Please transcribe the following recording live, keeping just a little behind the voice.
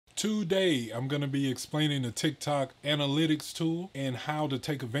Today, I'm going to be explaining the TikTok analytics tool and how to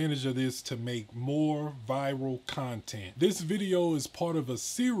take advantage of this to make more viral content. This video is part of a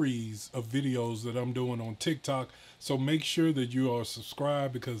series of videos that I'm doing on TikTok, so make sure that you are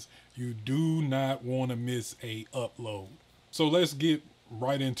subscribed because you do not want to miss a upload. So let's get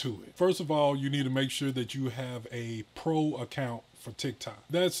right into it. First of all, you need to make sure that you have a pro account for TikTok.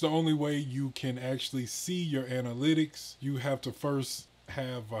 That's the only way you can actually see your analytics. You have to first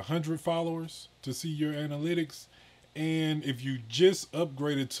have 100 followers to see your analytics, and if you just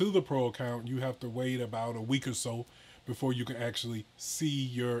upgraded to the pro account, you have to wait about a week or so before you can actually see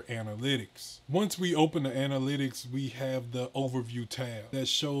your analytics. Once we open the analytics, we have the overview tab that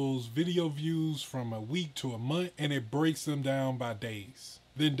shows video views from a week to a month, and it breaks them down by days.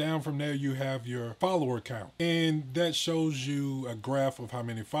 Then down from there, you have your follower count, and that shows you a graph of how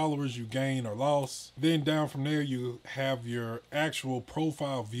many followers you gain or lost. Then down from there, you have your actual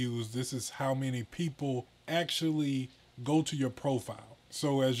profile views. This is how many people actually go to your profile.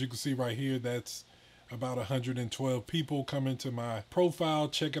 So as you can see right here, that's about 112 people coming to my profile,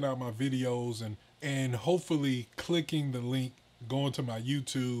 checking out my videos, and hopefully clicking the link, going to my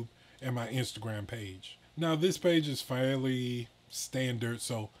YouTube and my Instagram page. Now this page is fairly standard,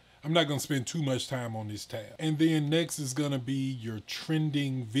 so I'm not going to spend too much time on this tab. And then next is going to be your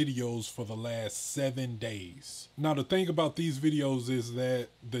trending videos for the last 7 days. Now the thing about these videos is that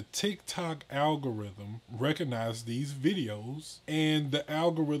the TikTok algorithm recognizes these videos, and the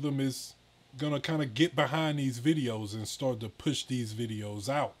algorithm is gonna kind of get behind these videos and start to push these videos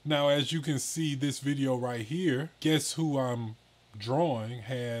out. Now as you can see, this video right here, guess who I'm drawing,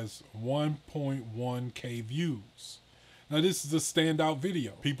 has 1.1k views. Now this is a standout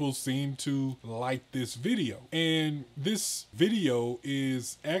video. People seem to like this video. And this video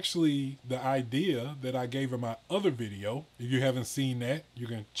is actually the idea that I gave in my other video. If you haven't seen that, you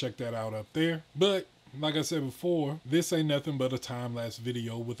can check that out up there. But like I said before, this ain't nothing but a time-lapse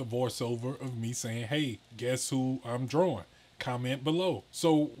video with a voiceover of me saying, hey, guess who I'm drawing? Comment below.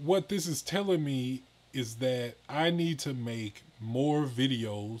 So what this is telling me is that I need to make more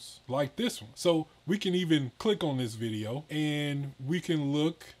videos like this one. So we can even click on this video and we can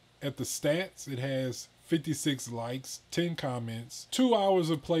look at the stats. It has 56 likes, 10 comments, 2 hours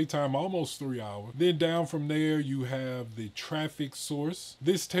of playtime, almost 3 hours. Then down from there, you have the traffic source.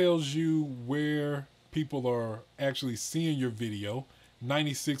 This tells you where people are actually seeing your video.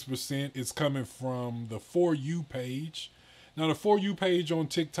 96% is coming from the For You page. Now the For You page on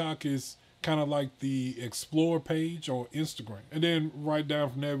TikTok is kind of like the Explore page on Instagram. And then right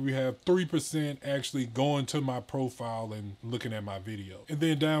down from there, we have 3% actually going to my profile and looking at my video. And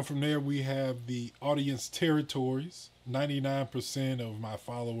then down from there, we have the audience territories. 99% of my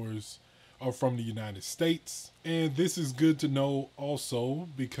followers are from the United States. And this is good to know also,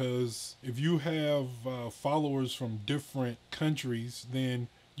 because if you have followers from different countries, then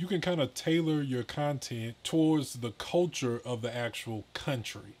you can kind of tailor your content towards the culture of the actual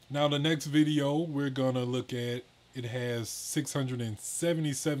country. Now the next video we're gonna look at, it has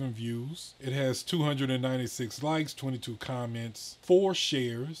 677 views. It has 296 likes, 22 comments, 4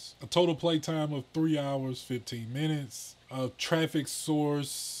 shares, a total playtime of 3 hours, 15 minutes. A traffic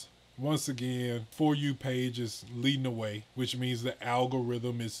source, once again, For You page is leading the way, which means the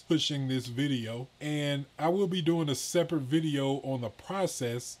algorithm is pushing this video. And I will be doing a separate video on the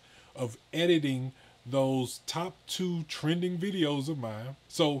process of editing those top 2 trending videos of mine.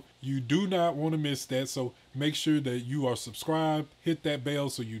 So you do not want to miss that. So make sure that you are subscribed, hit that bell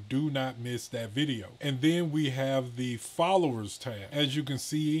so you do not miss that video. And then we have the followers tab. As you can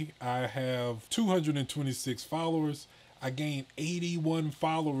see, I have 226 followers. I gained 81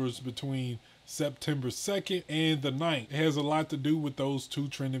 followers between September 2nd and the 9th. It has a lot to do with those 2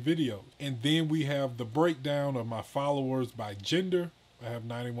 trending videos. And then we have the breakdown of my followers by gender. I have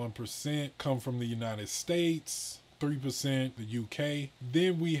 91% come from the United States, 3% the UK.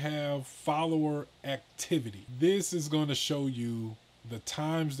 Then we have follower activity. This is going to show you the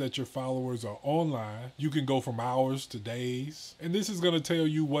times that your followers are online. You can go from hours to days. And this is going to tell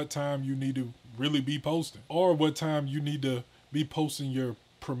you what time you need to really be posting, or what time you need to be posting your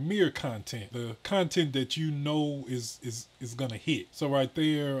premiere content, the content that you know is going to hit. So right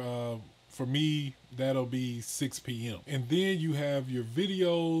there, for me, that'll be 6 p.m. And then you have your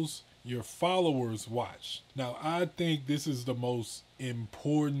videos your followers watch. Now, I think this is the most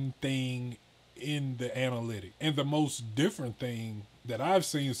important thing in the analytic, and the most different thing that I've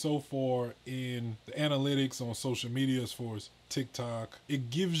seen so far in the analytics on social media as far as TikTok, it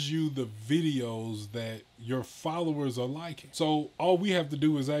gives you the videos that your followers are liking. So all we have to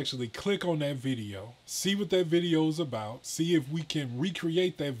do is actually click on that video, see what that video is about, see if we can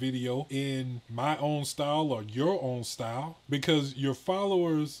recreate that video in my own style or your own style, because your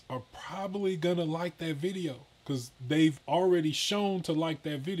followers are probably gonna like that video because they've already shown to like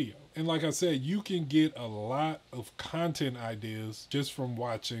that video. And like I said, you can get a lot of content ideas just from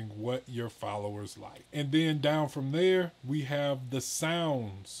watching what your followers like. And then down from there, we have the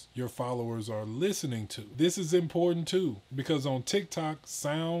sounds your followers are listening to. This is important too, because on TikTok,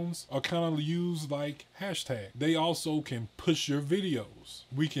 sounds are kind of used like hashtags. They also can push your videos.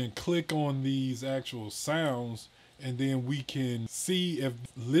 We can click on these actual sounds, and then we can see if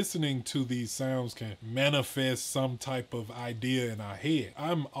listening to these sounds can manifest some type of idea in our head.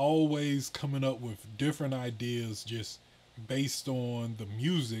 I'm always coming up with different ideas just based on the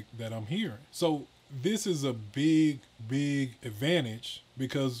music that I'm hearing. So this is a big, big advantage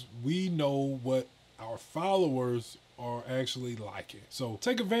because we know what our followers are actually liking. So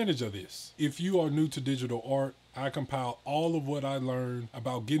take advantage of this. If you are new to digital art, I compile all of what I learned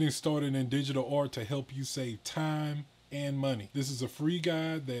about getting started in digital art to help you save time and money. This is a free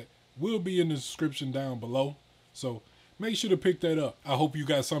guide that will be in the description down below. So make sure to pick that up. I hope you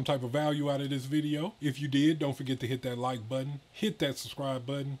got some type of value out of this video. If you did, don't forget to hit that like button, hit that subscribe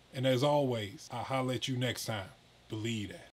button, and as always, I'll holler at you next time. Believe that.